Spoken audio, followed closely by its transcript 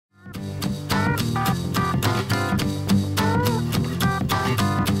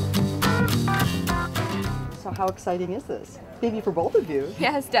how exciting is this? Maybe for both of you.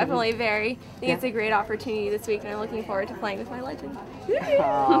 Yes, definitely very. I think it's a great opportunity this week, and I'm looking forward to playing with my legend.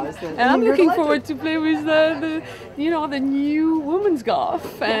 And I'm looking forward to play with the new women's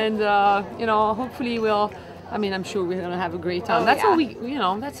golf, and hopefully I'm sure we're gonna have a great time. That's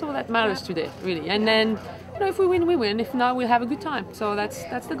all that's all that matters today, really. And then, if we win, we win. If not, we'll have a good time. So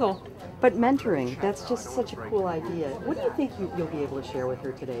that's the goal. But mentoring, that's just such a cool idea. What do you think you'll be able to share with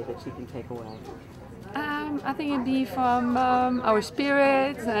her today that she can take away? I think it'd be from our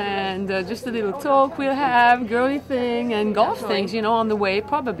spirits and just a little talk we'll have, girly thing and golf things, on the way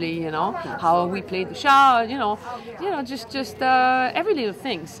probably, how we played the shot, just every little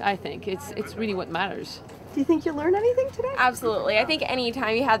things. I think it's really what matters. Do you think you'll learn anything today? Absolutely. I think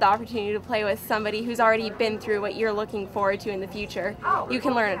anytime you have the opportunity to play with somebody who's already been through what you're looking forward to in the future, you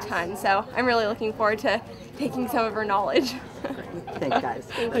can learn a ton. So I'm really looking forward to taking some of her knowledge. Thanks, guys.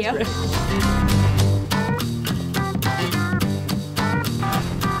 Thank you.